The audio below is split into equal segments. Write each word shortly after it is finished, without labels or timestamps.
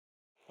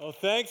Well,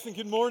 thanks and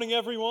good morning,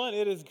 everyone.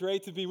 It is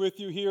great to be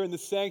with you here in the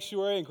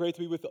sanctuary and great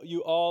to be with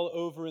you all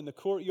over in the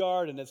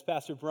courtyard. And as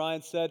Pastor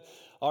Brian said,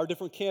 our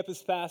different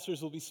campus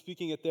pastors will be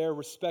speaking at their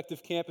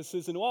respective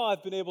campuses. And while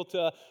I've been able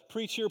to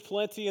preach here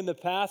plenty in the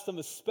past, I'm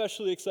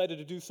especially excited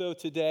to do so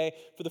today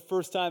for the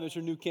first time as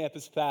your new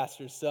campus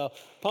pastor. So,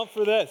 pumped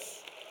for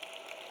this.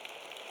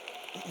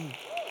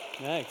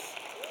 Thanks.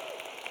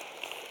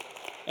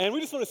 And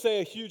we just want to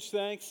say a huge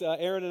thanks,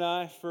 Aaron and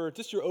I, for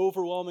just your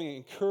overwhelming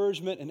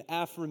encouragement and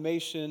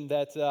affirmation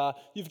that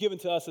you've given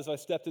to us as I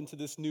stepped into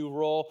this new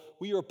role.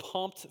 We are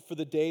pumped for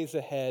the days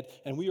ahead,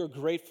 and we are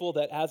grateful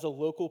that as a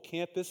local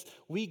campus,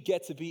 we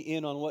get to be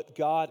in on what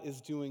God is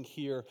doing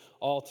here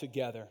all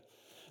together.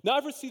 Now,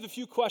 I've received a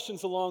few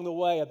questions along the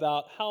way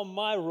about how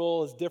my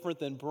role is different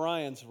than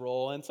Brian's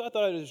role, and so I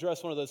thought I'd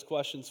address one of those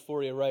questions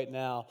for you right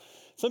now.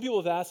 Some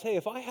people have asked, hey,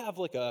 if I have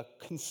like a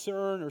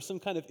concern or some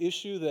kind of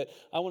issue that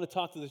I want to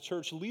talk to the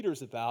church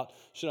leaders about,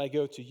 should I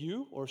go to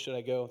you or should I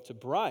go to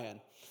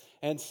Brian?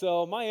 And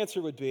so my answer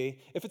would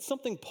be, if it's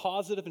something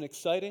positive and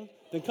exciting,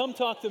 then come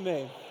talk to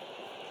me.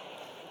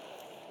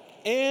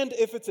 And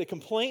if it's a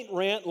complaint,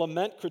 rant,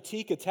 lament,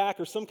 critique, attack,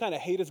 or some kind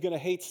of hate is going to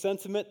hate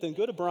sentiment, then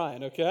go to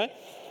Brian, okay?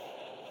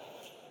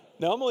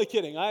 No, I'm only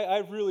kidding. I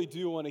really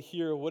do want to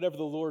hear whatever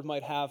the Lord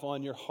might have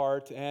on your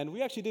heart. And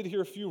we actually did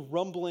hear a few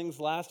rumblings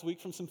last week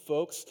from some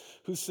folks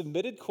who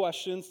submitted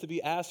questions to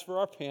be asked for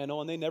our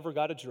panel, and they never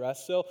got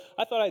addressed. So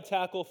I thought I'd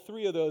tackle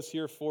 3 of those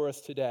here for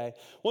us today.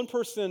 One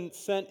person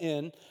sent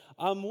in,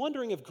 I'm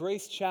wondering if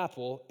Grace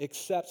Chapel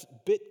accepts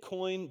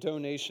Bitcoin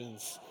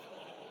donations.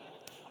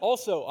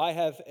 Also, I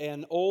have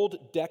an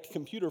old DEC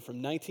computer from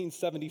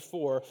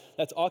 1974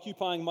 that's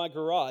occupying my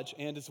garage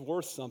and is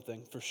worth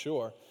something for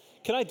sure.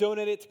 Can I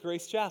donate it to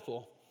Grace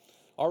Chapel?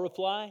 Our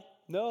reply,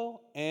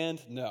 no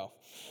and no.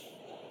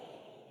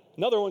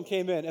 Another one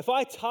came in. If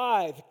I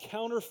tithe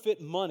counterfeit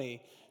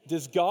money,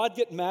 does God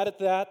get mad at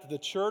that, the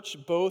church,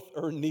 both,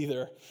 or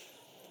neither?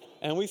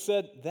 And we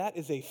said, that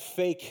is a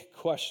fake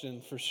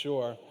question for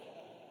sure.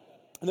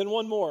 And then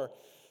one more.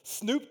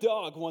 Snoop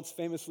Dogg once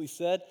famously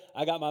said,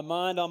 I got my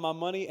mind on my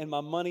money and my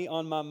money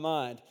on my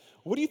mind.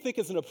 What do you think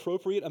is an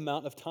appropriate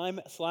amount of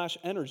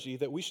time/energy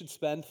that we should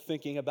spend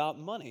thinking about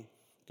money?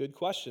 Good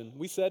question.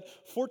 We said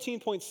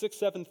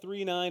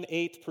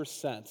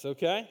 14.67398%,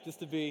 okay? Just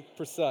to be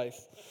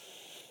precise.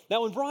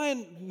 Now, when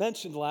Brian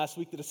mentioned last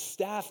week that a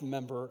staff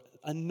member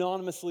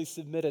anonymously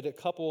submitted a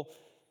couple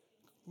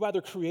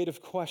rather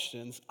creative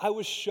questions, I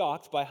was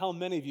shocked by how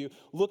many of you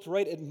looked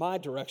right at my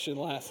direction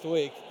last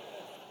week.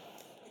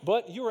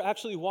 But you were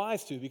actually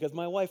wise to, because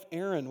my wife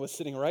Erin was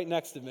sitting right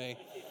next to me,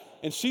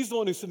 and she's the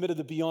one who submitted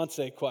the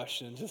Beyonce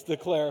question, just to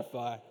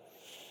clarify.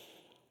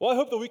 Well, I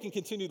hope that we can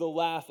continue to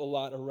laugh a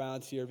lot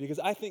around here, because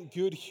I think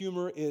good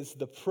humor is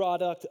the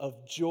product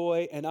of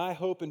joy, and I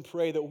hope and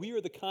pray that we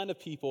are the kind of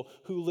people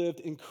who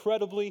lived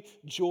incredibly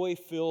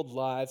joy-filled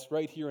lives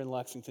right here in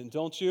Lexington,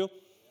 don't you?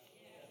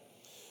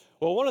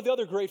 Well, one of the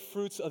other great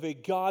fruits of a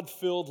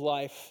God-filled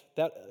life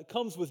that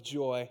comes with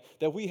joy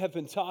that we have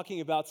been talking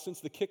about since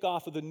the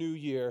kickoff of the new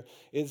year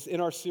is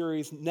in our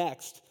series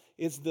Next,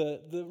 is the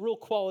real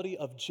quality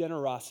of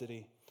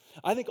generosity.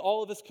 I think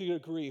all of us could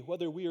agree,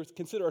 whether we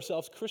consider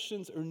ourselves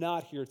Christians or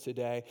not here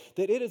today,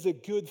 that it is a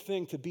good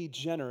thing to be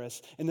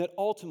generous and that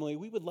ultimately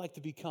we would like to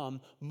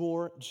become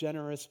more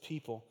generous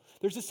people.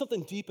 There's just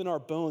something deep in our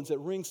bones that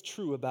rings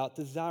true about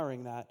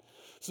desiring that.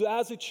 So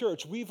as a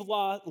church, we've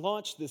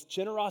launched this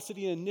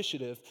generosity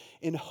initiative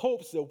in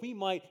hopes that we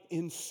might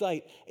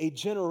incite a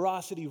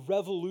generosity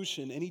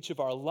revolution in each of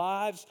our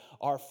lives,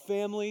 our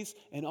families,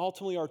 and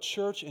ultimately our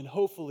church, and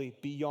hopefully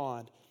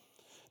beyond.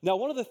 Now,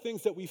 one of the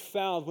things that we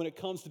found when it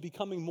comes to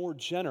becoming more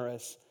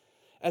generous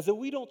is that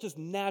we don't just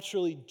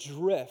naturally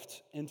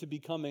drift into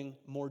becoming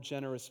more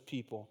generous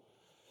people.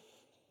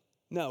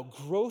 No,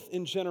 growth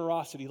in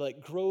generosity,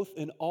 like growth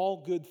in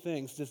all good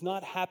things, does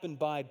not happen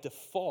by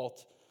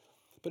default,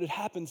 but it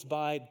happens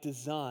by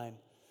design.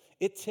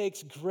 It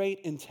takes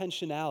great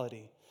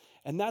intentionality.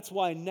 And that's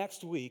why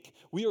next week,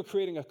 we are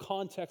creating a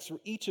context for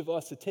each of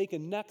us to take a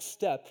next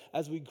step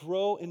as we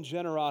grow in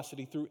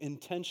generosity through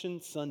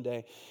Intention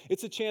Sunday.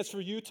 It's a chance for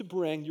you to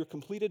bring your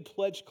completed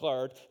pledge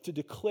card to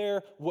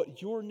declare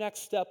what your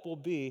next step will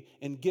be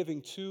in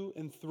giving to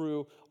and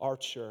through our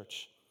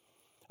church.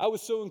 I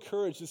was so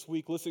encouraged this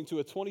week listening to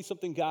a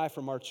 20-something guy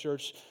from our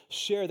church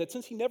share that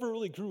since he never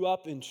really grew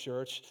up in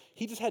church,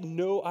 he just had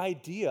no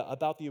idea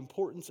about the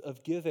importance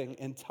of giving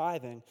and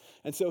tithing.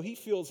 And so he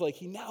feels like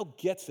he now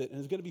gets it and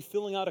is going to be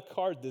filling out a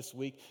card this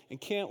week and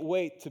can't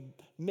wait to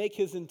make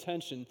his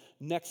intention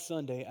next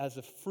Sunday as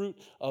a fruit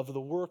of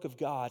the work of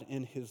God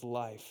in his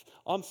life.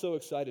 I'm so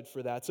excited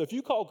for that. So if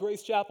you call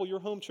Grace Chapel your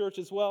home church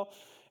as well,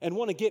 and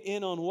want to get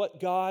in on what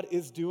God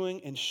is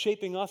doing and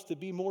shaping us to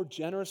be more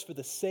generous for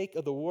the sake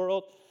of the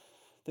world,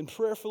 then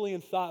prayerfully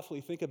and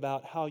thoughtfully think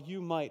about how you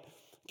might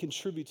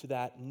contribute to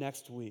that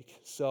next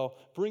week. So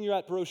bring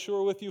your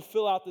brochure with you,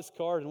 fill out this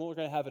card, and we're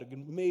going to have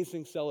an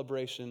amazing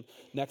celebration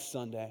next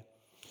Sunday.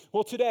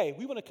 Well, today,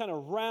 we want to kind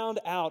of round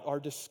out our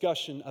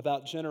discussion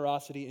about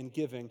generosity and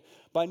giving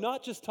by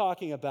not just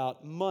talking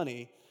about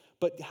money,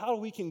 but how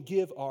we can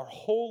give our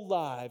whole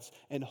lives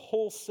and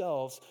whole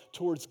selves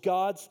towards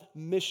God's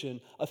mission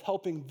of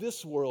helping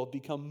this world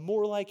become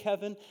more like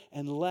heaven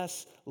and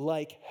less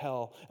like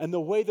hell. And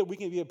the way that we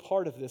can be a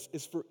part of this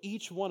is for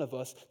each one of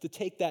us to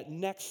take that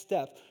next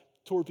step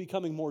toward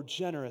becoming more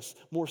generous,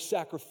 more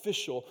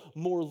sacrificial,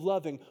 more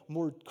loving,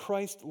 more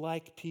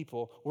Christ-like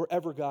people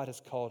wherever God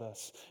has called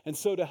us. And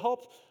so to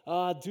help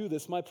do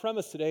this, my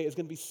premise today is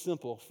going to be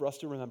simple for us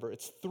to remember.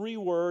 It's 3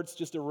 words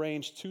just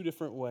arranged 2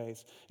 different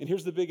ways. And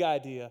here's the big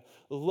idea.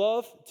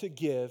 Love to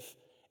give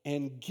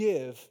and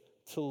give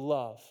to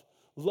love.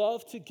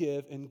 Love to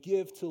give and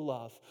give to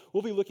love.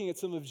 We'll be looking at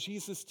some of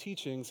Jesus'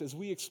 teachings as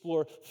we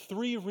explore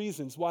 3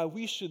 reasons why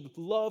we should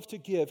love to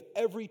give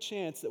every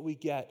chance that we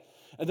get.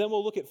 And then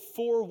we'll look at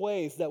 4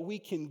 ways that we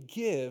can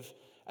give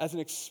as an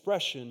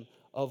expression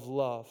of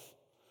love.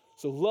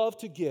 So love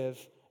to give,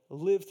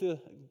 give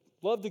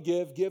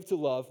to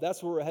love.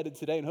 That's where we're headed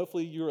today, and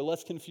hopefully you're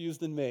less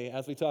confused than me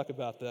as we talk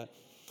about that.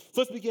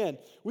 So let's begin.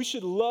 We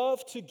should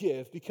love to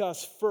give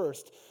because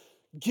first,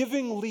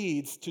 giving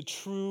leads to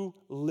true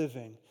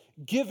living.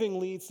 Giving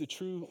leads to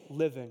true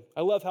living.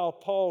 I love how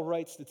Paul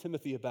writes to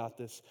Timothy about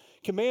this.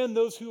 Command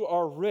those who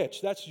are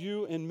rich, that's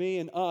you and me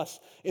and us,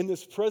 in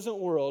this present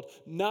world,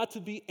 not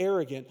to be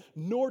arrogant,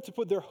 nor to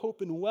put their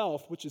hope in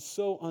wealth, which is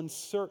so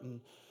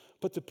uncertain,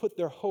 but to put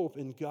their hope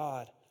in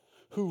God,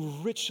 who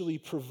richly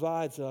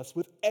provides us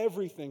with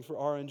everything for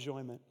our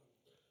enjoyment.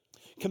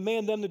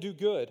 Command them to do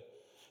good,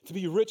 to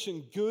be rich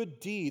in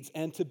good deeds,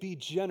 and to be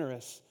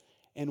generous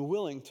and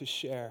willing to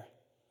share.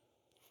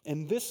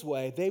 In this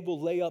way, they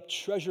will lay up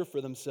treasure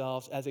for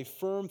themselves as a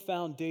firm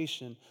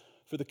foundation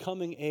for the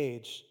coming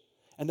age,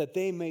 and that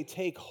they may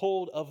take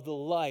hold of the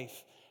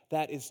life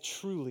that is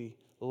truly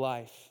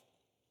life.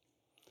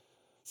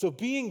 So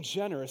being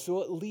generous,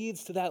 so it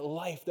leads to that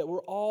life that we're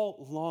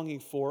all longing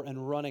for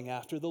and running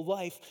after, the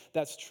life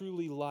that's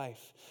truly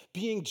life.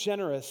 Being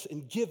generous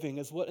and giving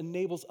is what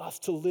enables us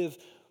to live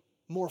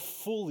more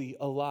fully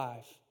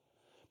alive.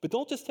 But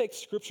don't just take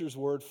Scripture's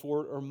word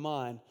for it or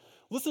mine.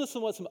 Listen to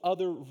what some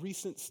other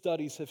recent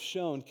studies have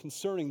shown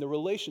concerning the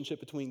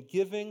relationship between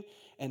giving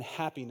and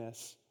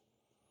happiness.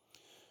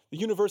 The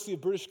University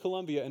of British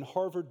Columbia and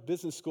Harvard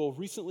Business School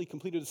recently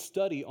completed a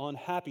study on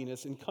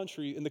happiness in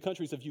the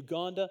countries of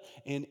Uganda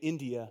and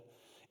India.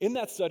 In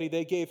that study,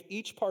 they gave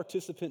each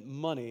participant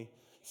money,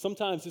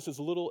 sometimes just as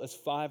little as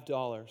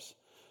 $5.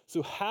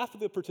 So half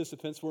of the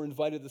participants were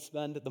invited to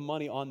spend the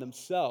money on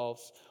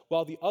themselves,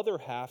 while the other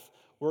half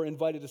were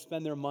invited to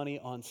spend their money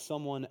on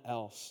someone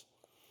else.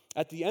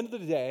 At the end of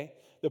the day,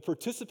 the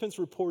participants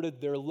reported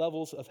their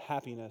levels of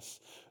happiness.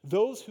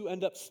 Those who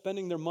end up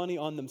spending their money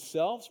on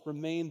themselves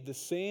remained the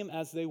same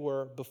as they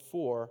were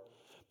before,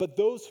 but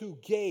those who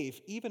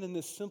gave, even in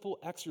this simple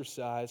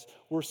exercise,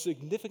 were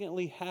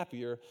significantly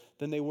happier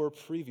than they were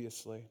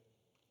previously.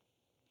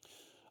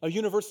 A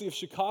University of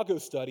Chicago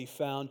study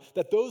found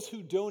that those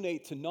who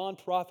donate to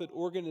nonprofit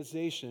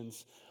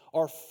organizations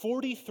are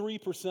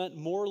 43%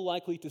 more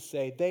likely to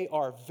say they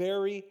are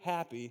very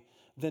happy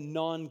than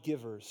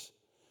non-givers.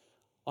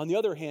 On the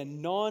other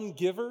hand,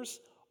 non-givers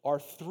are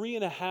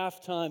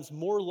 3.5 times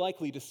more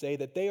likely to say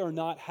that they are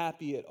not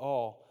happy at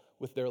all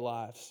with their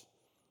lives.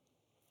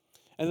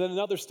 And then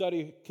another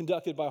study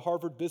conducted by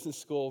Harvard Business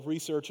School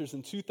researchers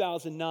in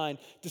 2009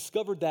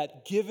 discovered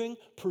that giving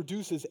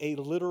produces a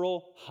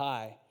literal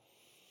high.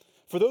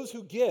 For those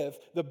who give,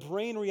 the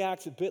brain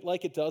reacts a bit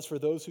like it does for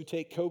those who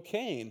take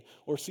cocaine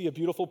or see a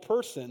beautiful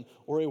person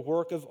or a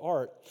work of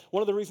art.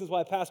 One of the reasons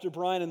why Pastor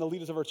Brian and the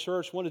leaders of our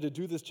church wanted to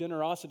do this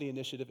generosity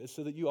initiative is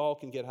so that you all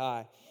can get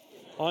high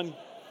on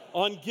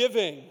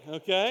giving,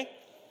 okay?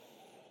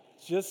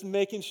 Just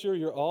making sure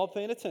you're all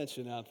paying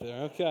attention out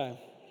there, okay?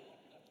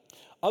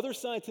 Other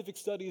scientific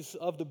studies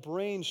of the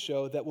brain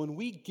show that when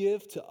we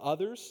give to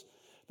others,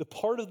 the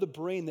part of the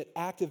brain that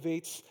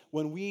activates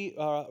when we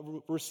are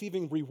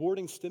receiving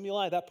rewarding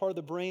stimuli, that part of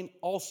the brain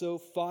also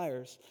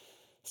fires.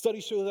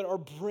 Studies show that our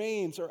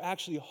brains are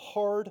actually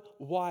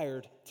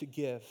hardwired to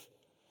give.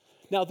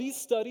 Now, these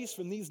studies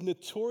from these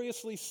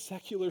notoriously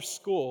secular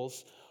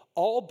schools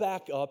all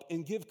back up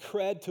and give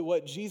cred to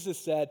what Jesus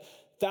said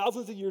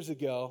thousands of years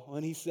ago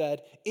when he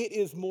said, "It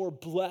is more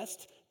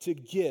blessed to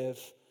give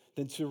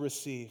than to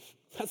receive."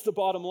 That's the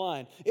bottom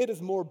line. It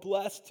is more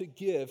blessed to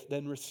give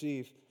than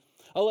receive.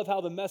 I love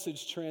how the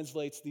Message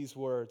translates these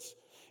words.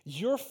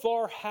 You're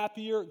far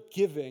happier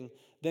giving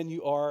than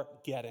you are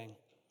getting.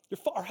 You're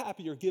far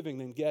happier giving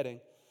than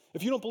getting.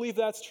 If you don't believe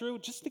that's true,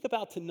 just think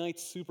about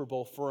tonight's Super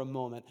Bowl for a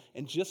moment,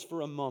 and just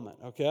for a moment,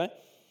 okay?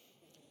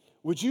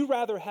 Would you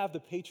rather have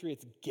the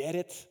Patriots get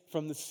it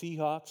from the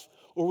Seahawks,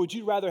 or would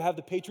you rather have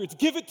the Patriots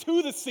give it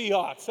to the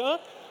Seahawks, huh?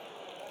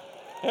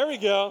 There we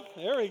go.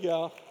 There we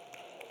go.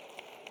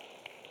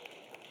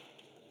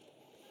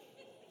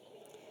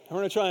 We're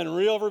going to try and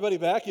reel everybody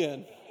back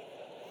in.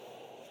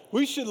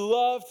 We should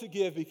love to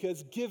give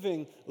because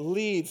giving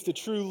leads to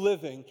true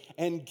living,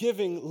 and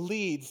giving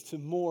leads to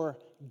more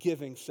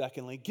giving,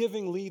 secondly.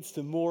 Giving leads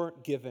to more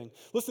giving.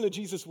 Listen to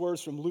Jesus'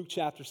 words from Luke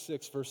chapter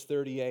 6, verse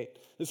 38.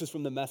 This is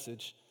from the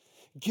Message.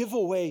 Give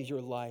away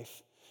your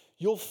life.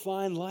 you'll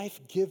find life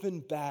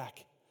given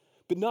back,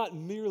 but not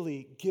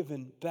merely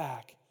given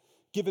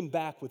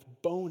back with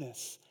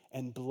bonus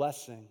and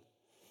blessing.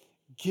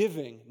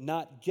 Giving,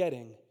 not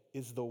getting,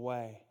 is the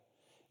way.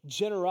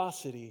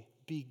 Generosity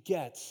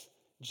begets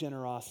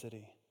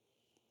generosity.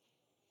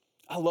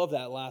 I love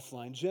that last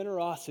line.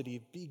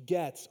 Generosity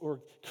begets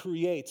or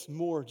creates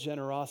more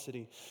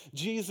generosity.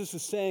 Jesus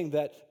is saying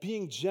that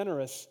being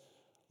generous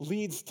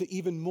leads to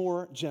even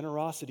more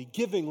generosity.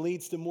 Giving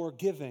leads to more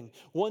giving.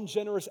 One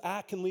generous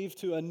act can lead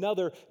to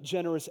another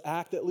generous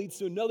act that leads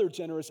to another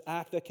generous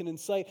act that can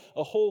incite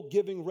a whole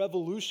giving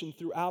revolution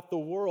throughout the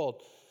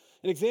world.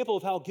 An example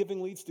of how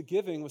giving leads to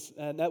giving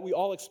and that we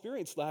all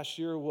experienced last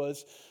year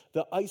was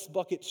the Ice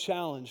Bucket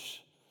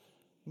Challenge.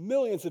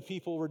 Millions of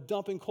people were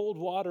dumping cold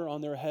water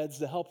on their heads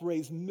to help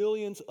raise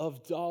millions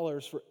of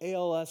dollars for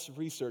ALS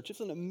research.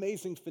 It's an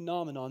amazing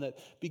phenomenon that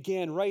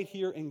began right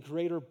here in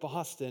Greater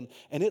Boston,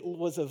 and it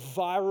was a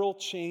viral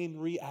chain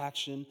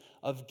reaction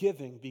of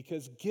giving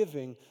because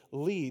giving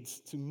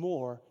leads to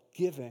more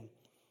giving.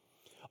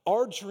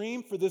 Our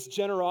dream for this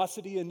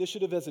generosity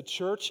initiative as a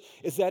church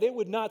is that it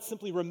would not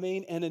simply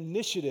remain an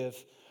initiative,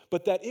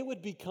 but that it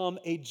would become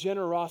a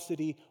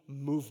generosity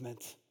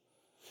movement.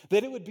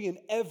 That it would be an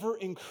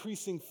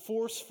ever-increasing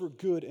force for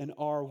good in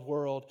our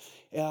world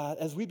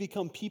as we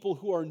become people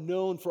who are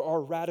known for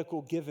our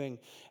radical giving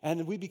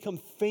and we become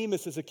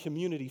famous as a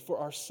community for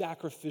our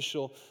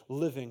sacrificial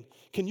living.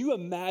 Can you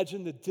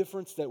imagine the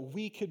difference that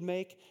we could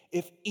make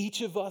if each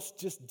of us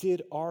just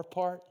did our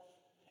part?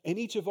 And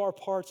each of our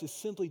parts is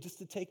simply just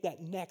to take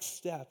that next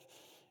step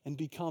in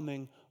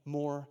becoming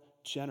more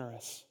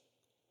generous.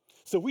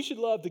 So we should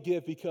love to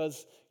give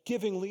because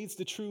giving leads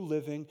to true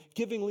living,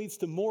 giving leads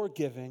to more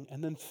giving,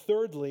 and then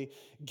thirdly,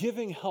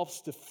 giving helps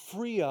to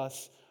free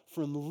us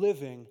from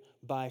living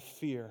by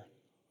fear.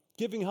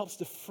 Giving helps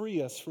to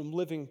free us from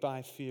living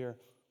by fear.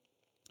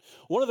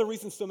 One of the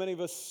reasons so many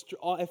of us,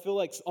 I feel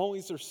like,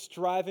 always are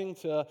striving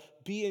to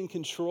be in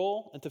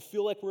control and to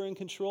feel like we're in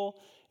control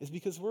is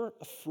because we're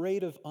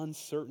afraid of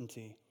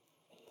uncertainty.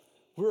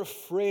 We're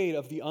afraid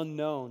of the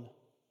unknown.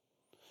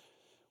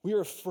 We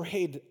are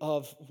afraid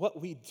of what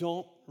we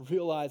don't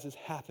realize is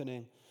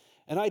happening.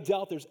 And I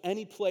doubt there's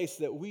any place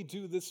that we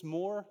do this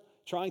more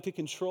trying to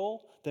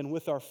control than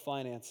with our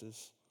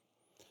finances.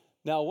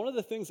 Now, one of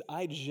the things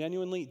I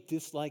genuinely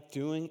dislike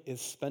doing is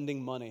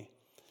spending money.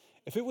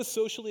 If it was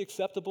socially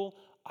acceptable,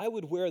 I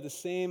would wear the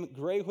same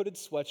gray hooded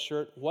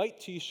sweatshirt, white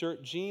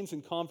t-shirt, jeans,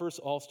 and Converse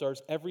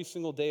All-Stars every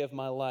single day of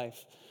my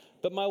life.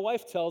 But my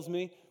wife tells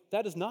me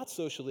that is not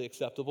socially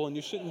acceptable and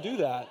you shouldn't do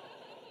that.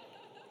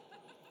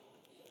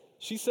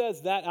 She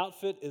says that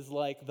outfit is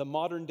like the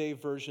modern day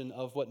version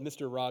of what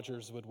Mr.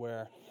 Rogers would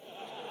wear,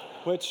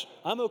 which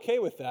I'm okay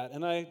with that.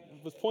 And I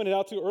was pointed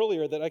out to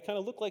earlier that I kind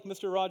of look like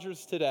Mr.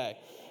 Rogers today.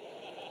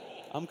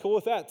 I'm cool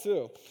with that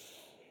too.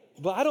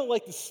 But I don't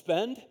like to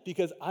spend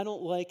because I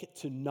don't like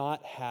to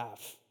not have.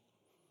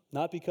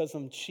 Not because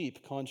I'm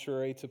cheap,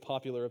 contrary to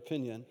popular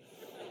opinion.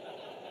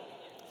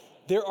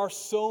 There are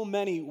so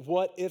many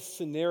what-if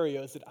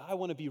scenarios that I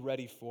want to be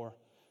ready for.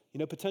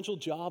 Potential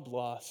job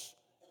loss,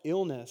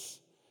 illness,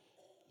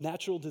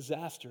 natural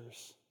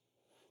disasters,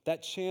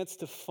 that chance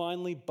to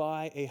finally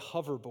buy a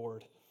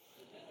hoverboard.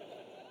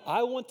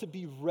 I want to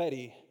be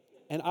ready,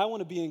 and I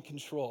want to be in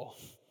control.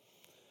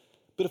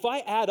 But if I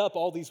add up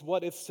all these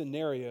what-if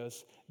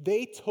scenarios,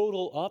 they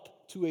total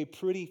up to a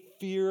pretty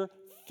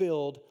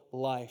fear-filled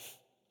life.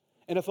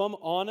 And if I'm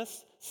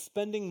honest,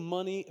 spending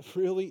money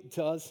really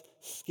does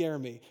scare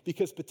me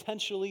because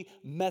potentially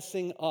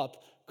messing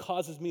up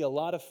causes me a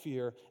lot of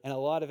fear and a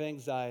lot of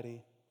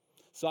anxiety.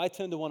 So I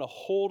tend to want to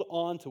hold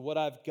on to what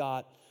I've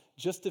got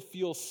just to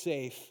feel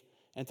safe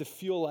and to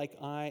feel like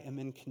I am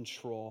in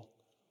control.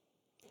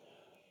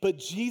 But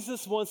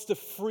Jesus wants to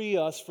free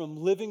us from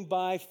living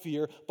by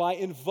fear by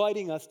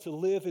inviting us to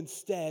live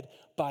instead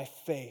by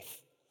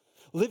faith.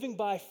 Living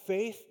by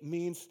faith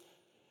means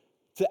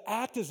to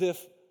act as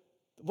if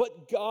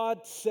what God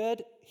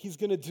said he's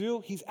going to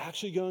do, he's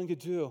actually going to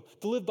do.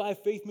 To live by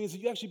faith means that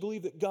you actually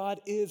believe that God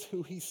is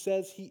who he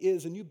says he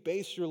is, and you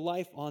base your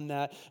life on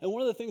that. And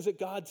one of the things that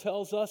God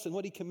tells us and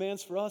what he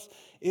commands for us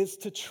is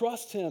to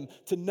trust him,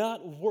 to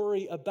not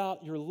worry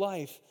about your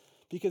life,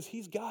 because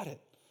he's got it.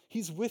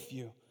 He's with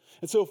you.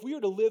 And so if we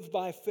are to live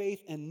by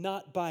faith and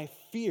not by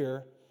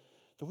fear,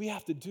 then we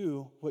have to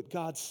do what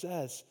God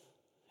says.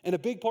 And a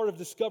big part of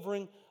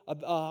discovering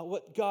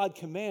what God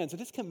commands, and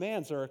his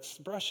commands are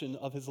expression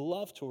of his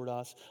love toward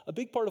us. A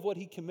big part of what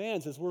he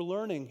commands, as we're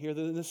learning here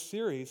in this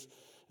series,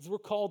 is we're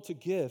called to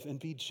give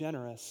and be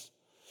generous.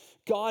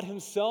 God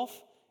himself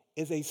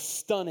is a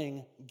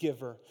stunning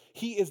giver.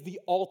 He is the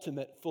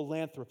ultimate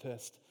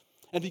philanthropist.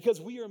 And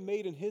because we are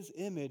made in his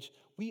image,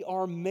 we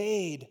are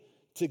made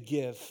to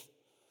give.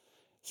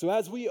 So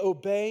as we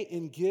obey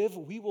and give,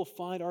 we will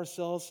find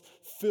ourselves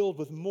filled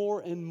with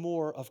more and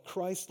more of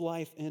Christ's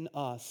life in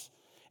us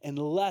and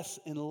less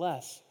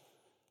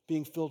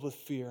being filled with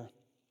fear.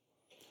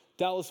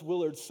 Dallas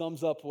Willard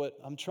sums up what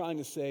I'm trying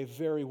to say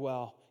very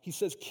well. He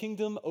says,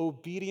 kingdom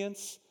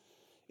obedience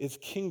is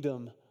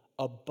kingdom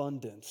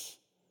abundance.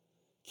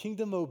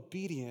 Kingdom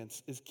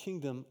obedience is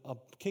kingdom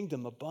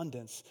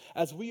abundance.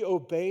 As we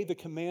obey the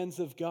commands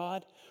of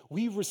God,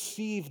 we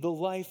receive the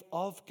life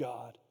of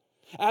God.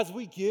 As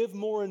we give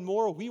more and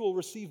more, we will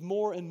receive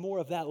more and more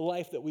of that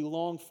life that we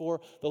long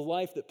for, the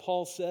life that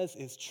Paul says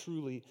is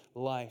truly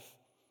life.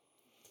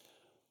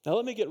 Now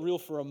let me get real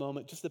for a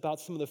moment just about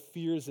some of the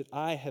fears that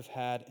I have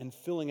had in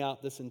filling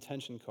out this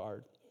intention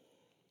card.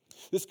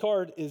 This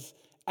card is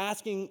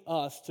asking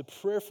us to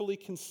prayerfully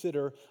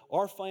consider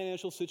our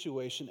financial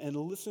situation and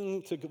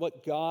listen to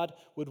what God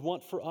would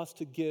want for us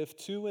to give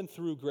to and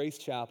through Grace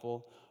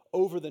Chapel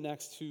over the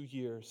next 2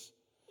 years.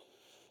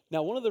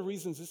 Now, one of the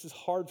reasons this is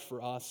hard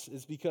for us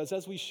is because,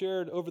 as we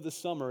shared over the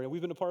summer,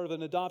 we've been a part of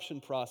an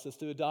adoption process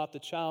to adopt a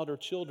child or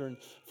children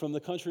from the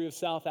country of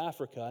South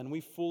Africa, and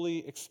we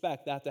fully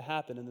expect that to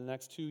happen in the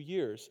next 2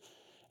 years.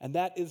 And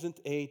that isn't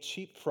a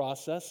cheap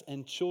process,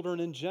 and children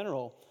in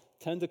general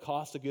tend to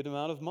cost a good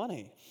amount of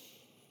money.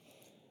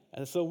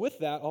 And so with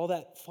that, all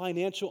that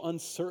financial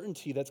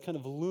uncertainty that's kind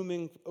of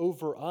looming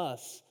over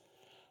us,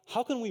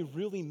 how can we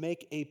really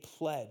make a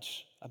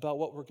pledge about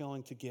what we're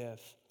going to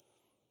give?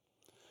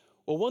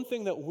 Well, one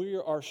thing that we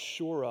are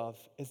sure of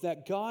is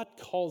that God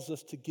calls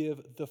us to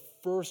give the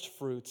first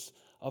fruits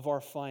of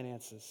our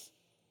finances.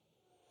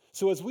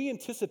 So as we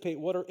anticipate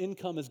what our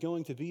income is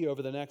going to be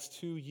over the next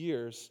 2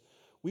 years,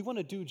 we want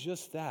to do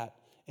just that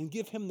and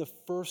give him the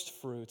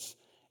first fruits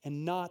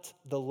and not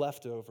the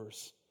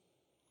leftovers.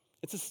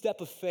 It's a step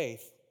of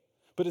faith,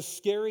 but as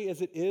scary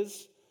as it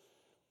is,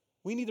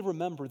 we need to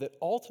remember that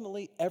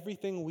ultimately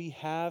everything we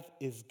have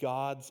is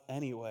God's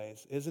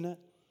anyways, isn't it?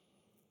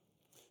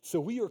 So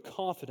we are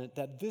confident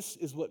that this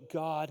is what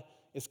God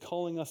is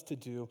calling us to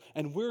do,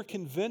 and we're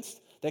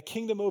convinced that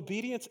kingdom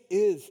obedience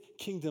is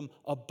kingdom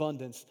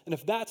abundance. And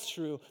if that's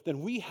true,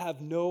 then we have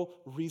no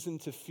reason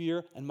to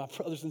fear, and my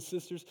brothers and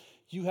sisters,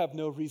 you have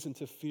no reason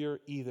to fear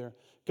either.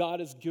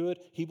 God is good,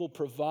 he will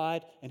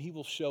provide, and he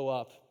will show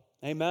up.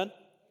 Amen?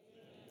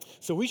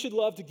 So we should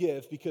love to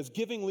give because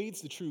giving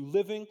leads to true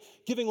living,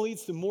 giving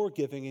leads to more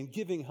giving, and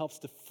giving helps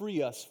to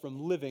free us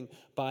from living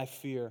by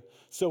fear.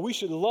 So we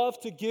should love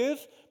to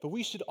give, but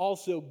we should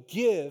also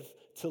give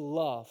to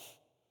love.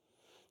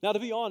 Now, to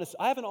be honest,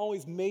 I haven't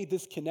always made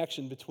this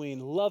connection between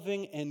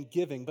loving and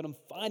giving, but I'm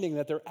finding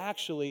that they're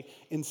actually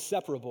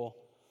inseparable.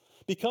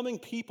 Becoming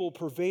people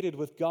pervaded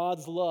with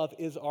God's love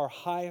is our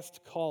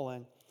highest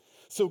calling.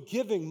 So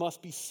giving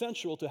must be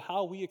central to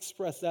how we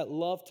express that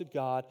love to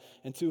God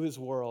and to his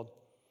world.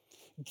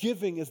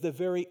 Giving is the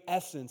very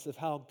essence of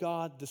how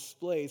God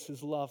displays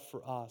his love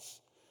for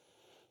us.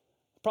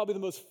 Probably the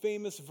most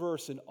famous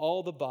verse in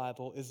all the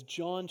Bible is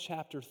John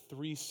chapter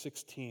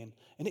 3:16,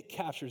 and it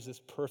captures this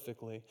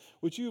perfectly.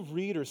 Would you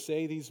read or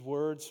say these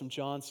words from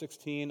John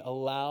 16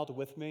 aloud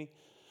with me?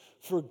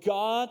 For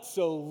God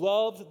so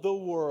loved the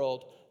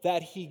world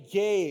that he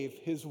gave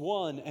his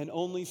one and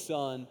only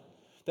Son,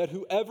 that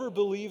whoever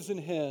believes in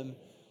him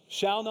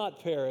shall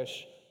not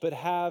perish, but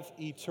have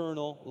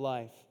eternal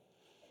life.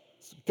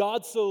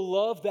 God so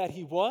loved that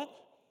he what?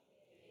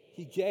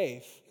 He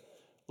gave.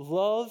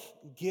 Love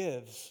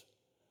gives.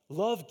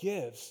 Love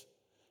gives.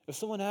 If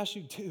someone asks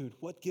you, dude,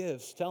 what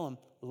gives? Tell them,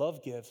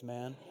 love gives,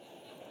 man.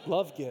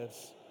 Love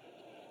gives.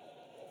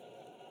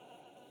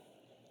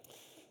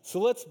 So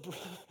let's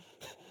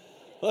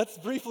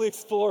briefly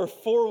explore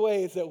 4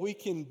 ways that we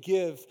can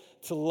give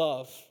to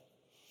love.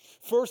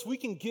 First, we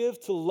can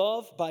give to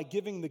love by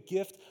giving the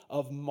gift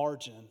of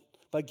margin.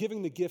 By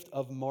giving the gift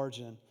of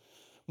margin.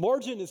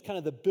 Margin is kind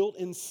of the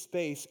built-in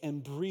space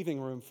and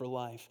breathing room for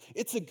life.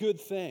 It's a good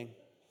thing.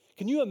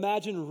 Can you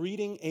imagine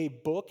reading a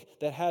book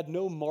that had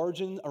no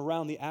margin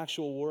around the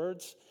actual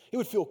words? It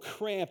would feel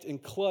cramped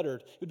and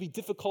cluttered. It would be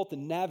difficult to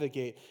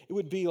navigate. It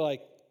would be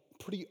like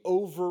pretty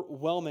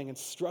overwhelming and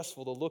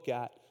stressful to look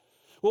at.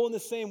 Well, in the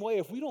same way,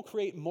 if we don't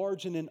create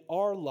margin in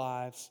our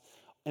lives,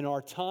 in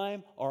our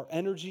time, our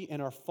energy,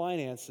 and our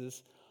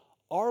finances,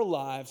 our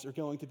lives are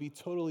going to be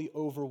totally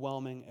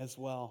overwhelming as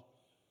well.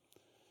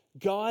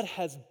 God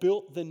has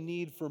built the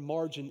need for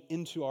margin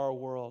into our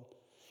world.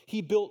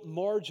 He built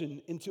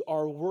margin into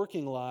our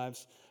working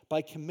lives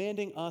by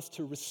commanding us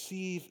to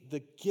receive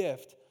the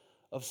gift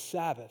of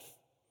Sabbath,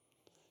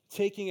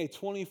 taking a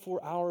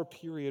 24-hour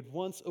period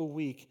once a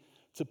week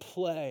to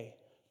play,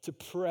 to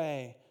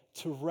pray,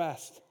 to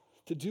rest,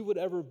 to do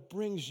whatever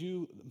brings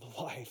you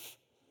life.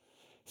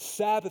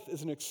 Sabbath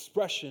is an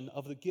expression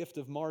of the gift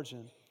of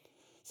margin.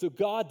 So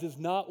God does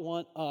not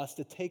want us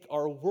to take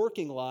our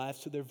working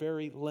lives to their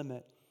very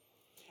limit.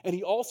 And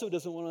he also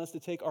doesn't want us to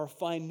take our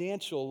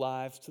financial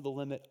lives to the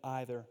limit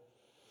either.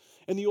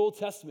 In the Old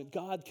Testament,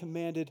 God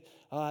commanded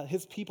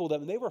his people that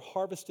when they were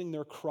harvesting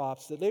their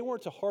crops, that they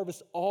weren't to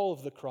harvest all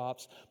of the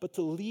crops, but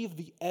to leave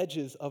the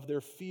edges of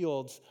their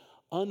fields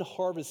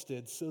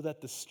unharvested so that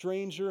the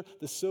stranger,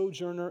 the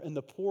sojourner, and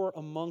the poor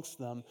amongst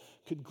them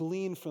could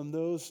glean from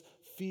those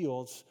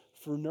fields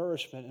for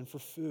nourishment and for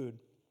food.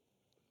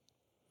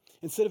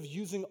 Instead of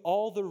using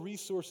all the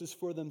resources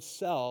for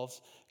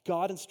themselves,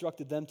 God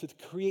instructed them to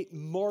create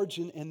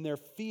margin in their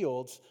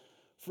fields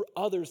for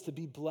others to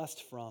be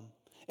blessed from.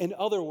 In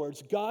other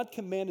words, God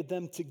commanded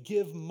them to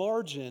give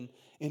margin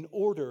in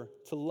order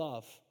to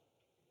love.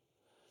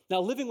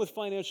 Now, living with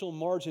financial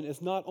margin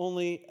is not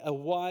only a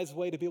wise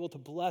way to be able to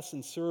bless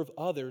and serve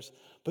others,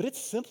 but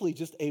it's simply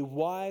just a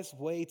wise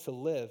way to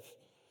live.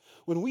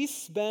 When we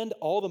spend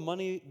all the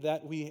money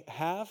that we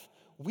have,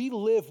 we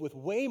live with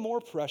way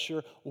more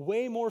pressure,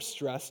 way more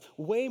stress,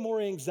 way more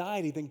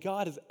anxiety than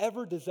God has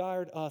ever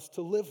desired us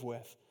to live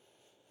with.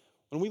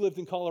 When we lived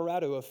in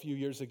Colorado a few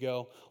years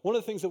ago, one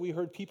of the things that we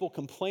heard people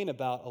complain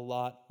about a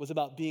lot was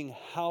about being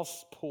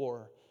house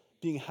poor,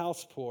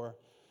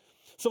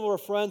 Some of our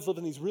friends lived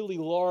in these really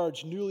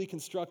large, newly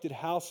constructed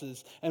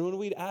houses, and when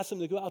we'd ask them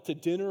to go out to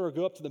dinner or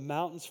go up to the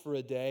mountains for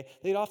a day,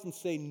 they'd often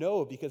say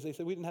no because they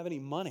said we didn't have any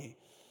money.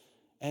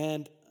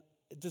 And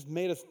it just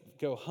made us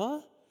go, huh?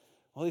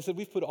 Well, they said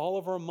we've put all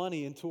of our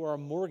money into our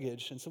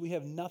mortgage, and so we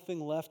have nothing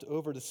left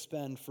over to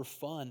spend for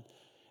fun.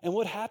 And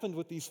what happened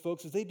with these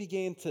folks is they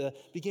began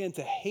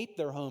to hate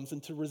their homes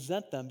and to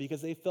resent them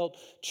because they felt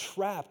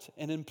trapped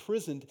and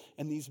imprisoned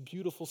in these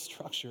beautiful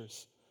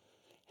structures.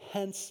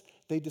 Hence,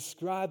 they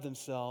describe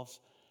themselves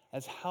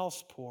as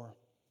house poor.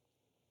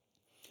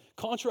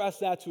 Contrast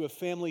that to a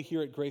family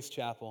here at Grace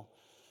Chapel.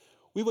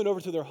 We went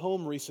over to their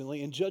home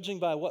recently, and judging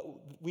by what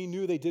we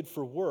knew they did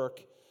for work,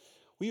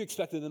 we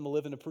expected them to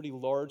live in a pretty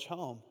large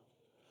home.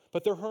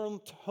 But their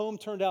home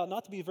turned out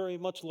not to be very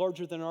much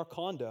larger than our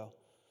condo.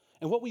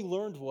 And what we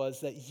learned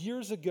was that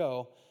years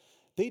ago,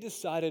 they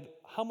decided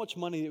how much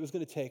money it was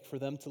going to take for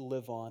them to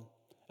live on.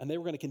 And they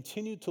were going to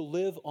continue to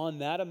live on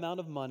that amount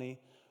of money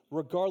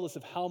regardless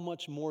of how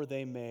much more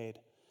they made.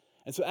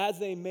 And so as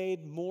they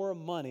made more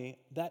money,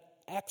 that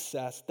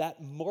excess,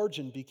 that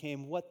margin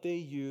became what they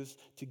used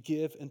to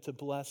give and to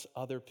bless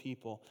other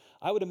people.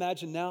 I would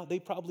imagine now they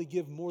probably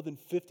give more than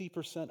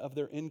 50% of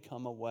their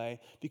income away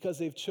because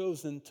they've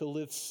chosen to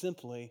live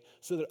simply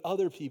so that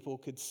other people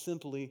could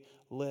simply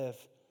live.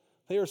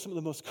 They are some of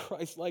the most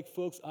Christ-like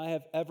folks I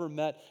have ever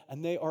met,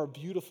 and they are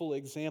beautiful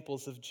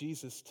examples of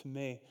Jesus to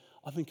me.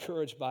 I'm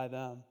encouraged by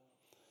them.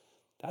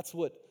 That's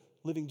what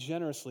living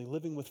generously,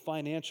 living with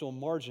financial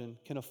margin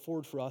can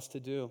afford for us to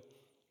do.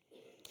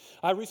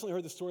 I recently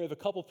heard the story of a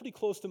couple pretty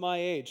close to my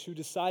age who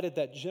decided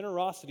that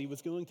generosity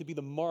was going to be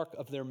the mark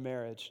of their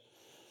marriage.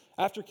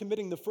 After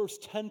committing the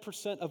first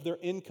 10% of their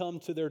income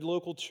to their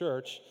local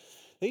church,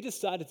 they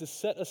decided to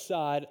set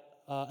aside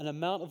an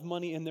amount of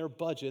money in their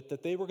budget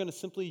that they were going to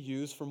simply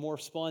use for more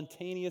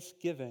spontaneous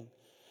giving.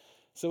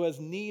 So as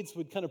needs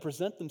would kind of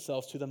present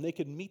themselves to them, they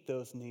could meet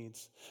those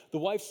needs. The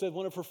wife said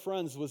one of her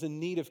friends was in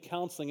need of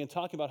counseling and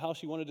talking about how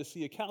she wanted to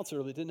see a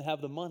counselor but didn't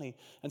have the money.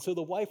 And so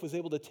the wife was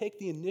able to take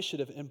the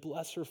initiative and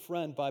bless her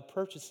friend by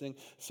purchasing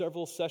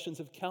several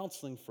sessions of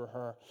counseling for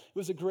her. It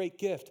was a great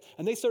gift.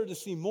 And they started to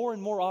see more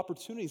and more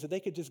opportunities that they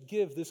could just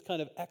give this kind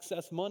of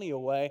excess money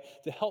away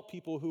to help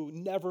people who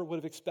never would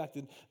have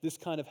expected this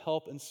kind of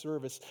help and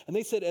service. And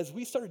they said as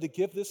we started to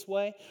give this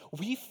way,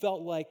 we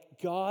felt like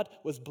God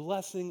was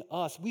blessing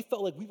us. We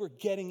felt like we were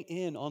getting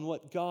in on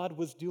what God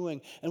was doing.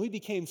 And we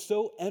became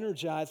so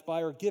energized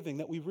by our giving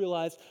that we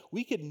realized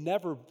we could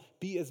never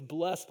be as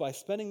blessed by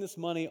spending this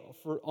money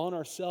on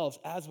ourselves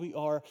as we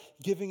are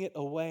giving it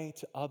away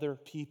to other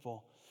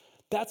people.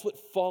 That's what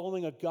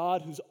following a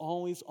God who's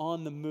always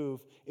on the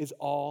move is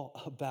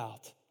all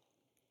about.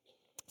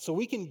 So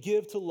we can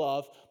give to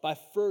love by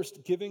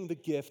first giving the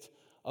gift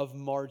of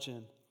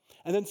margin.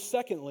 And then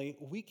secondly,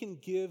 we can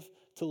give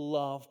to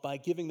love by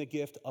giving the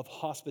gift of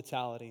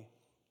hospitality.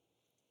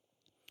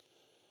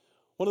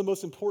 One of the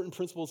most important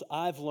principles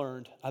I've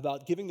learned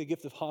about giving the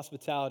gift of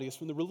hospitality is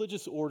from the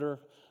religious order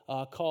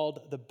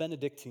called the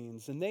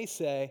Benedictines. And they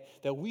say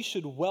that we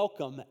should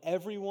welcome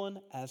everyone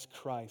as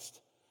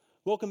Christ.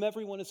 Welcome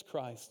everyone as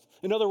Christ.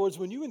 In other words,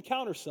 when you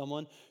encounter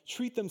someone,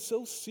 treat them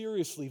so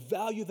seriously,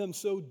 value them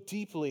so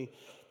deeply,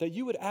 that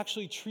you would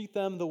actually treat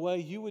them the way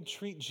you would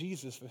treat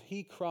Jesus if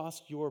he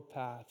crossed your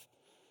path.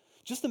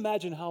 Just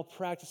imagine how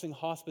practicing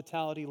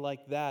hospitality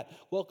like that,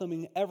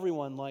 welcoming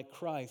everyone like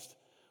Christ,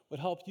 would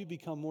help you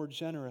become more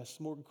generous,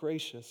 more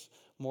gracious,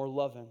 more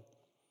loving.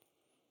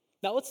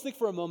 Now let's think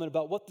for a moment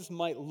about what this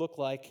might look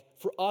like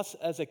for us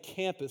as a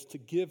campus to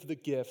give the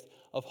gift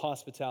of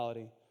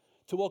hospitality,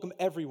 to welcome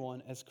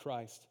everyone as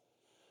Christ.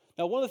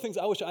 Now, one of the things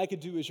I wish I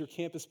could do as your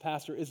campus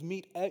pastor is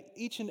meet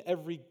each and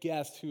every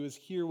guest who is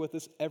here with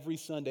us every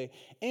Sunday,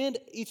 and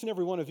each and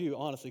every one of you,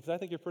 honestly, because I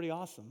think you're pretty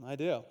awesome. I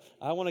do.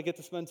 I want to get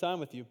to spend time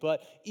with you.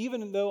 But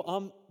even though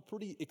I'm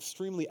pretty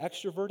extremely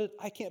extroverted,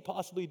 I can't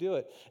possibly do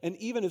it. And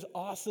even as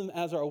awesome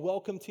as our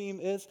welcome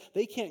team is,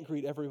 they can't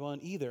greet everyone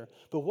either.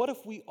 But what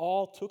if we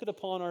all took it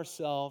upon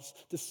ourselves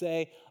to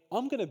say,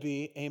 I'm going to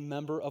be a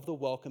member of the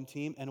welcome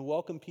team and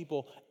welcome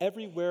people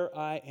everywhere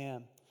I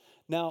am.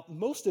 Now,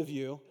 most of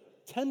you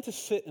tend to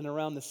sit in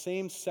around the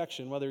same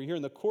section, whether you're here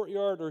in the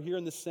courtyard or here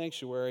in the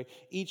sanctuary,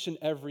 each and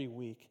every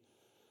week.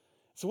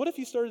 So what if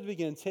you started to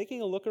begin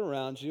taking a look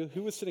around you,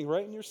 who was sitting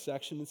right in your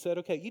section, and said,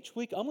 okay, each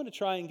week I'm going to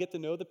try and get to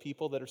know the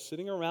people that are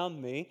sitting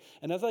around me,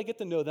 and as I get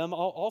to know them, I'll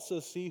also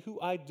see who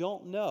I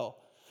don't know.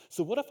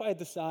 So what if I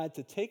decide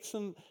to take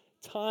some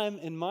time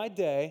in my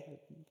day,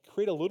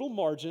 create a little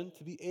margin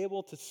to be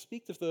able to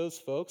speak to those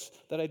folks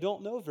that I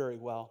don't know very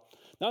well.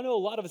 Now, I know a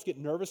lot of us get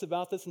nervous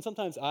about this, and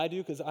sometimes I do,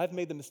 because I've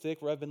made the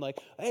mistake where I've been like,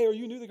 hey, are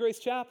you new to Grace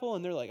Chapel?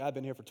 And they're like, I've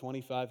been here for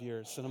 25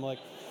 years. And I'm like,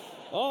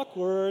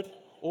 awkward.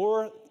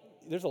 Or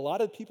there's a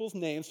lot of people's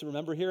names to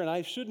remember here, and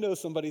I should know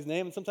somebody's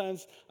name, and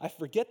sometimes I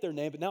forget their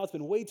name, but now it's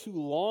been way too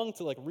long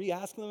to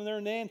re-ask them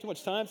their name, too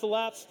much time's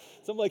elapsed.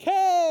 So I'm like,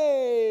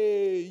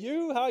 hey,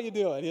 you, how you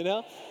doing,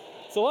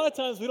 So a lot of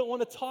times we don't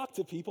want to talk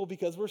to people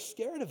because we're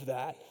scared of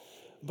that.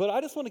 But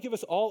I just want to give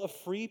us all a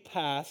free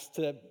pass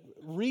to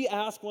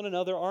re-ask one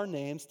another our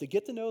names, to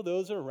get to know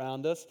those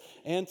around us,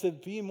 and to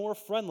be more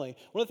friendly.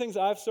 One of the things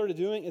I've started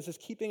doing is just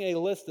keeping a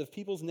list of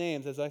people's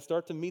names as I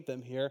start to meet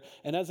them here.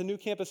 And as a new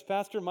campus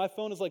pastor, my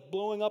phone is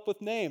blowing up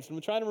with names. And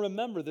I'm trying to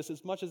remember this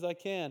as much as I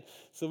can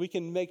so we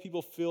can make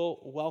people feel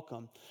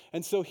welcome.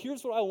 And so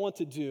here's what I want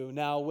to do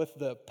now with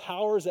the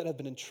powers that have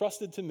been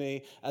entrusted to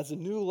me as a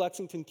new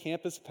Lexington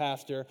campus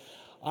pastor.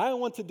 I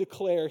want to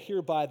declare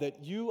hereby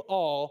that you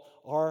all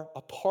are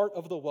a part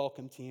of the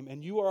welcome team,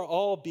 and you are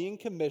all being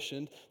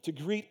commissioned to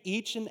greet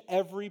each and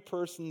every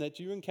person that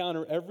you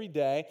encounter every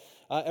day,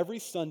 every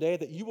Sunday,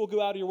 that you will go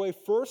out of your way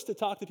first to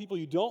talk to people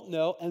you don't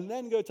know, and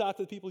then go talk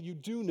to the people you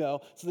do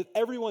know, so that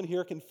everyone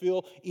here can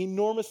feel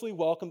enormously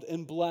welcomed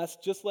and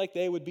blessed, just like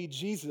they would be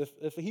Jesus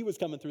if he was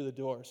coming through the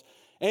doors.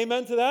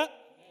 Amen to that?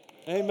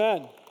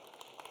 Amen.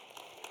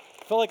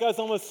 Felt like I was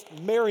almost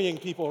marrying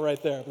people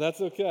right there, but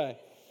that's okay.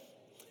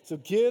 So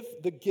give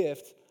the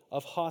gift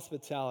of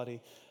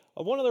hospitality.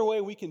 One other way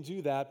we can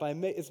do that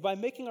is by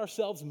making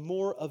ourselves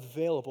more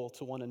available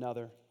to one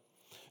another.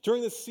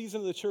 During this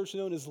season of the church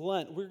known as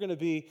Lent, we're going to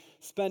be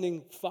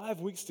spending 5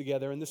 weeks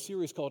together in this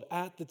series called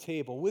At the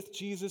Table, with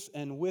Jesus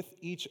and with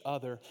each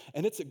other.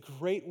 And it's a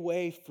great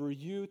way for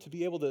you to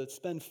be able to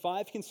spend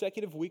 5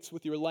 consecutive weeks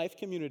with your life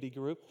community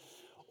group,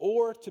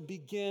 or to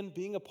begin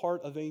being a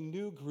part of a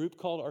new group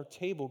called our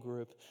Table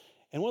Group.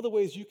 And one of the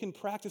ways you can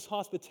practice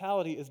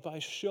hospitality is by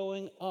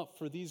showing up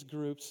for these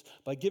groups,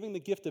 by giving the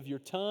gift of your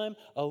time,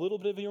 a little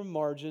bit of your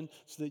margin,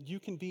 so that you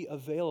can be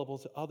available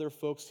to other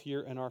folks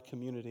here in our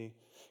community.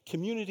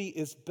 Community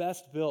is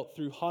best built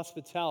through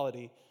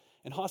hospitality,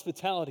 and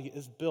hospitality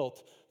is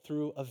built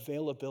through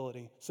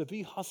availability. So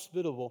be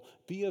hospitable,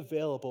 be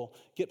available,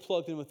 get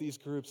plugged in with these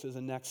groups as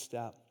a next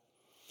step.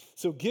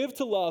 So give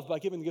to love by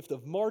giving the gift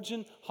of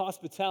margin,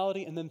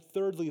 hospitality, and then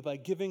thirdly, by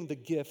giving the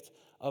gift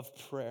of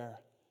prayer.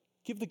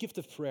 Give the gift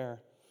of prayer.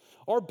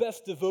 Our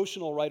best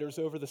devotional writers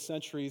over the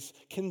centuries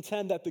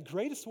contend that the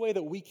greatest way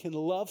that we can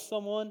love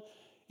someone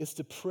is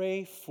to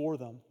pray for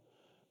them.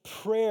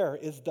 Prayer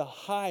is the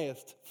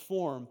highest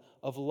form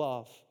of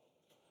love.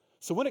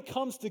 So when it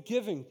comes to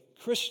giving,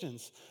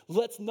 Christians,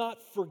 let's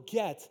not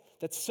forget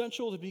that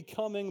central to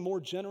becoming more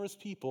generous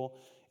people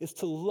is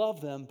to love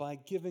them by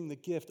giving the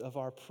gift of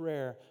our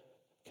prayer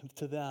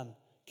to them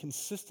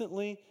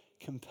consistently,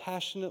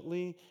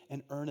 compassionately,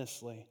 and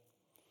earnestly.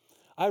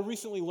 I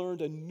recently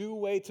learned a new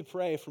way to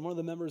pray from one of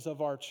the members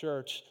of our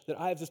church that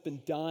I've just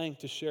been dying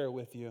to share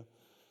with you.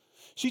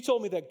 She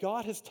told me that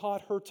God has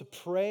taught her to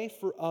pray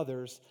for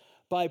others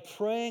by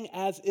praying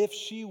as if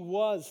she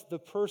was the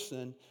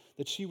person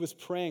that she was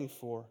praying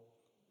for.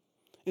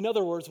 In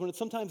other words, when it's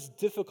sometimes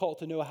difficult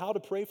to know how to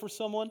pray for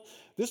someone,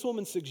 this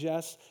woman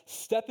suggests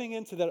stepping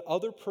into that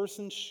other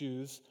person's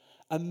shoes,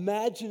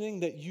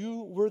 imagining that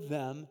you were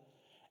them,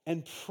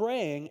 and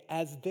praying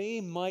as they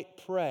might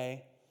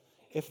pray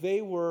if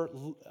they were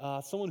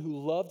someone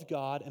who loved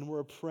God and were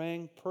a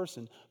praying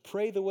person.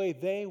 Pray the way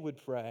they would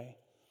pray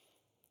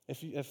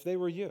if they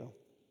were you.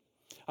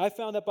 I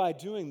found that by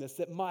doing this,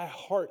 that my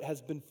heart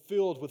has been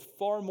filled with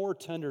far more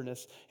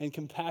tenderness and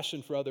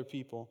compassion for other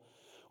people.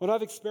 When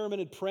I've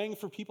experimented praying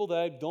for people that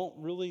I don't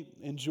really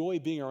enjoy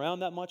being around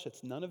that much,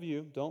 it's none of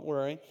you, don't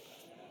worry.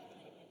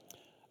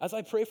 As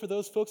I pray for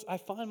those folks, I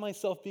find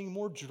myself being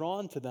more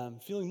drawn to them,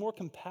 feeling more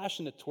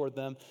compassionate toward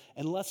them,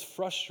 and less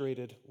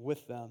frustrated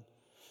with them.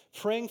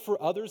 Praying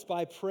for others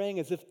by praying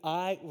as if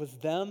I was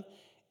them,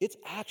 it's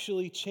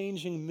actually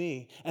changing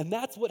me. And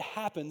that's what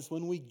happens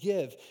when we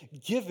give.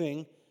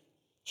 Giving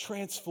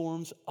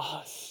transforms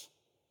us.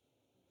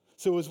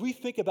 So as we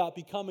think about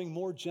becoming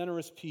more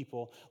generous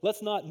people,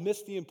 let's not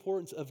miss the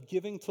importance of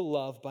giving to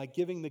love by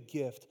giving the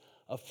gift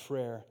of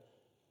prayer.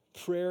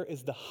 Prayer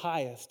is the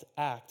highest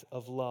act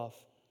of love.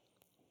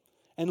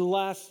 And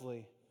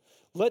lastly,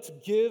 let's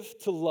give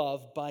to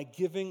love by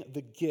giving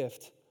the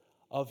gift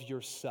of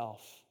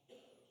yourself.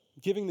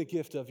 Giving the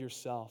gift of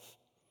yourself.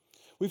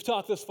 We've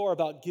talked thus far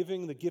about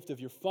giving the gift of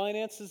your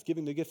finances,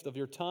 giving the gift of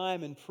your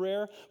time and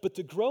prayer, but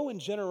to grow in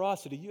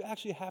generosity, you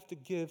actually have to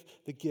give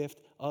the gift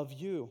of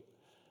you.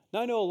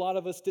 Now, I know a lot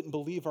of us didn't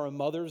believe our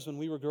mothers when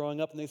we were growing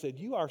up, and they said,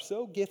 "You are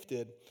so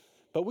gifted."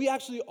 But we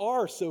actually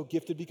are so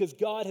gifted because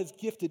God has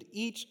gifted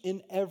each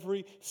and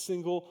every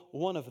single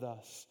one of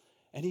us.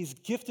 And He's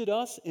gifted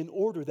us in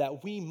order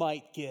that we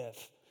might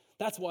give.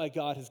 That's why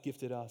God has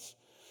gifted us.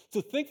 So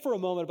think for a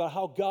moment about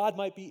how God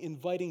might be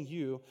inviting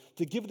you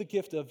to give the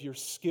gift of your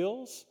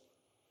skills,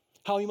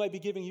 how He might be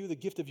giving you the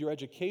gift of your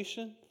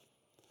education,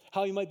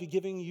 how he might be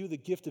giving you the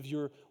gift of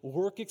your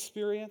work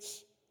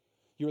experience,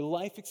 your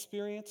life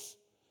experience,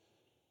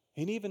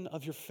 and even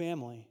of your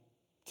family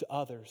to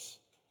others.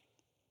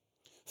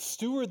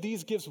 Steward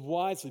these gifts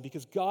wisely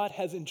because God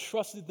has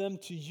entrusted them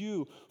to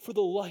you for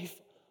the life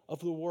of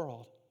the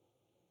world.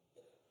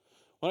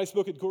 When I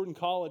spoke at Gordon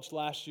College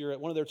last year at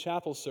one of their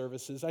chapel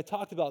services, I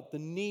talked about the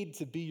need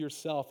to be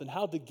yourself and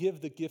how to give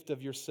the gift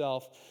of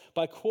yourself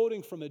by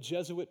quoting from a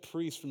Jesuit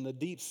priest from the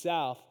Deep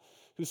South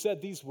who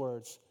said these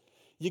words,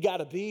 "You got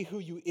to be who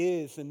you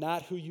is and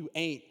not who you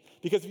ain't.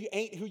 Because if you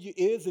ain't who you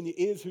is, then you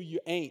is who you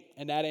ain't,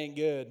 and that ain't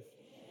good."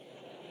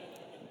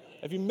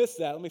 If you missed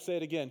that, let me say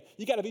it again.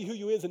 You got to be who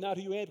you is and not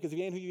who you ain't, because if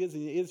you ain't who you is,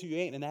 then you is who you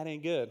ain't, and that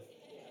ain't good.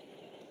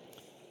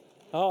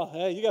 Oh,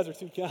 hey, you guys are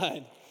too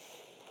kind.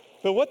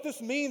 But what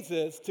this means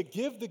is to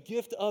give the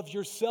gift of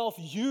yourself,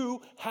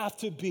 you have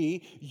to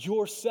be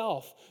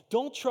yourself.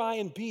 Don't try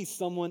and be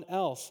someone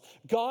else.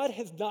 God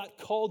has not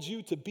called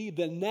you to be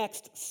the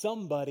next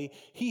somebody.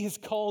 He has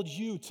called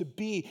you to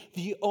be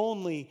the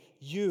only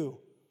you.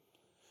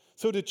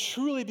 So to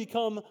truly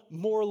become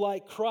more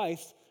like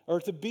Christ, or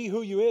to be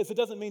who you is, it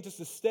doesn't mean just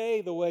to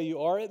stay the way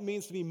you are. It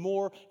means to be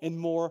more and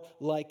more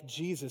like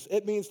Jesus.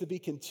 It means to be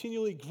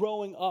continually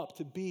growing up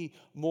to be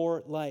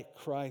more like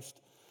Christ.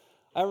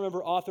 I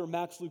remember author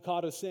Max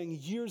Lucado saying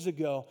years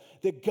ago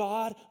that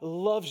God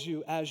loves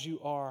you as you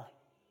are,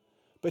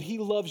 but he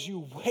loves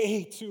you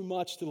way too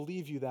much to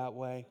leave you that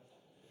way.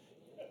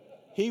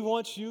 He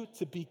wants you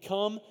to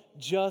become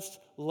just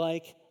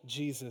like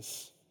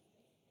Jesus.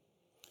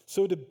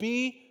 So to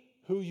be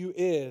who you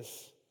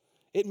is,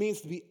 it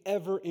means to be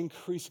ever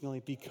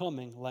increasingly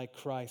becoming like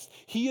Christ.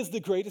 He is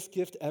the greatest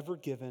gift ever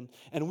given,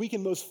 and we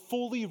can most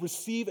fully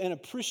receive and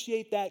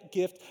appreciate that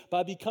gift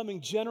by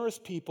becoming generous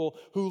people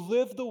who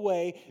live the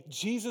way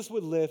Jesus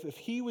would live if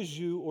he was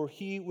you or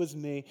he was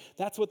me.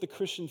 That's what the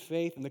Christian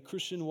faith and the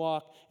Christian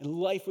walk and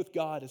life with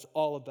God is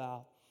all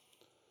about.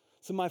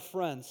 So my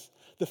friends,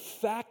 the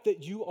fact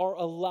that you are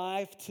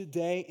alive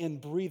today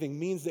and breathing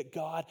means that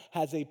God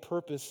has a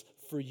purpose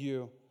for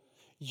you.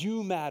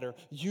 You matter,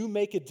 you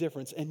make a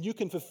difference, and you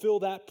can fulfill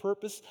that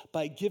purpose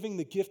by giving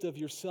the gift of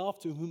yourself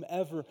to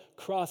whomever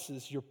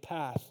crosses your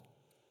path.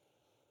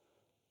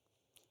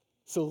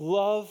 So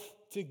love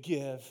to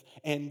give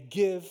and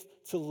give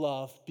to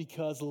love,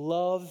 because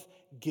love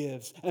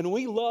gives. And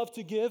when we love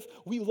to give,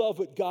 we love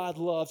what God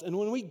loves. And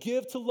when we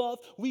give to love,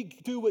 we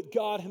do what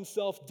God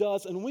himself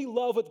does. And when we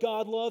love what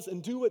God loves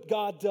and do what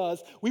God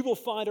does, we will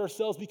find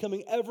ourselves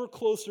becoming ever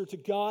closer to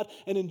God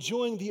and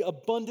enjoying the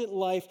abundant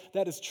life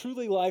that is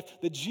truly life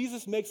that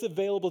Jesus makes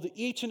available to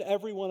each and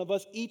every one of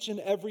us each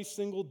and every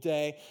single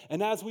day.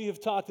 And as we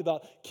have talked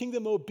about,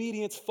 kingdom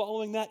obedience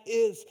following that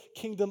is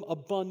kingdom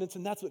abundance,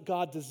 and that's what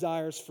God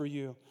desires for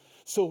you.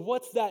 So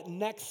what's that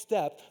next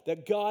step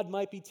that God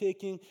might be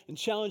taking and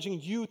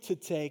challenging you to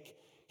take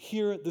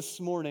here this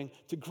morning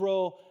to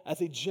grow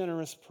as a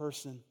generous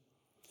person?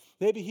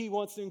 Maybe he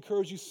wants to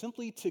encourage you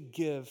simply to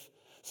give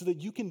so that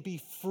you can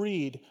be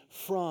freed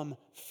from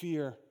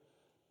fear.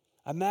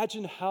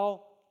 Imagine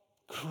how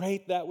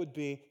great that would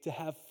be to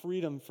have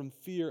freedom from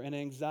fear and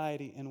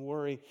anxiety and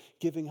worry.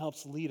 Giving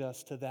helps lead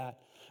us to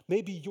that.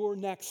 Maybe your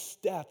next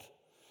step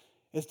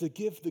is to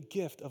give the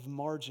gift of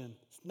margin.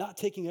 Not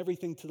taking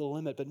everything to the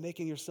limit, but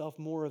making yourself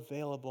more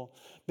available.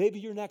 Maybe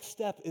your next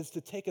step is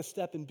to take a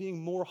step in being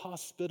more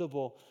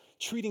hospitable,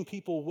 treating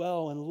people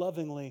well and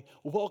lovingly,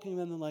 welcoming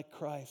them like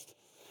Christ.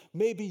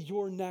 Maybe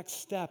your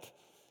next step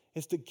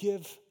is to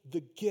give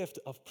the gift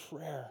of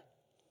prayer,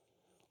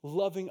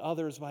 loving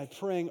others by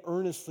praying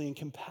earnestly and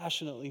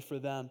compassionately for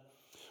them.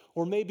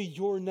 Or maybe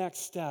your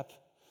next step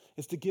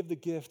is to give the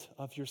gift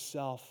of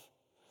yourself,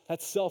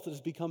 that self that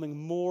is becoming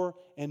more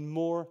and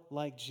more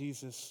like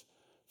Jesus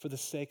for the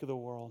sake of the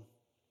world.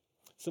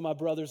 So my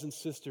brothers and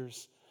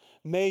sisters,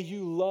 may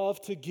you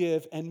love to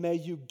give and may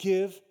you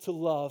give to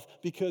love,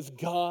 because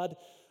God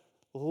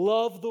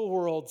loved the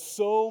world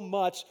so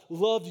much,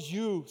 loved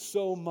you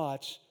so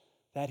much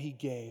that he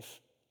gave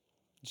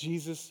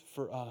Jesus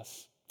for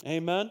us.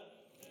 Amen?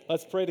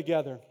 Let's pray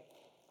together.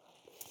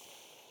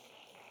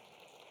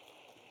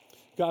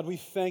 God, we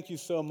thank you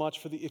so much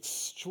for the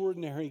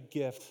extraordinary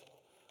gift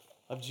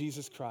of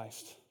Jesus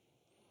Christ.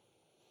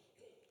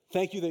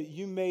 Thank you that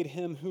you made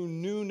him who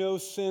knew no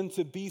sin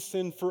to be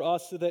sin for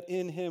us, so that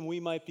in him we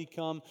might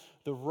become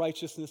the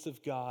righteousness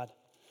of God.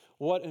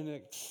 What an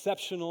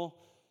exceptional,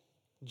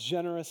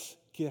 generous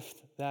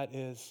gift that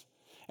is.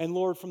 And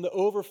Lord, from the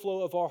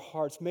overflow of our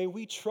hearts, may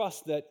we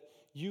trust that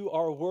you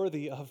are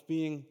worthy of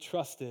being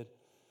trusted.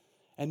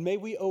 And may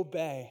we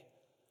obey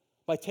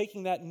by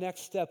taking that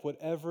next step,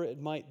 whatever it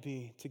might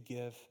be, to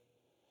give.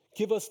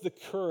 Give us the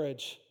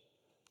courage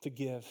to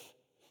give.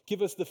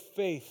 Give us the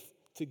faith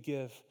to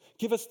give.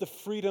 Give us the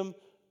freedom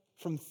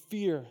from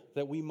fear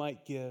that we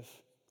might give.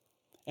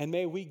 And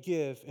may we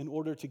give in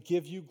order to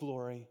give you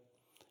glory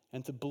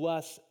and to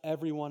bless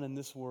everyone in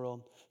this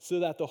world, so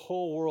that the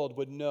whole world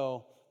would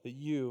know that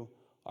you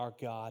are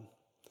God.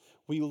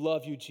 We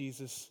love you,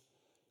 Jesus.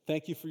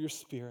 Thank you for your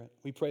Spirit.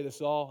 We pray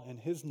this all in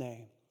his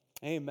name.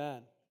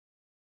 Amen.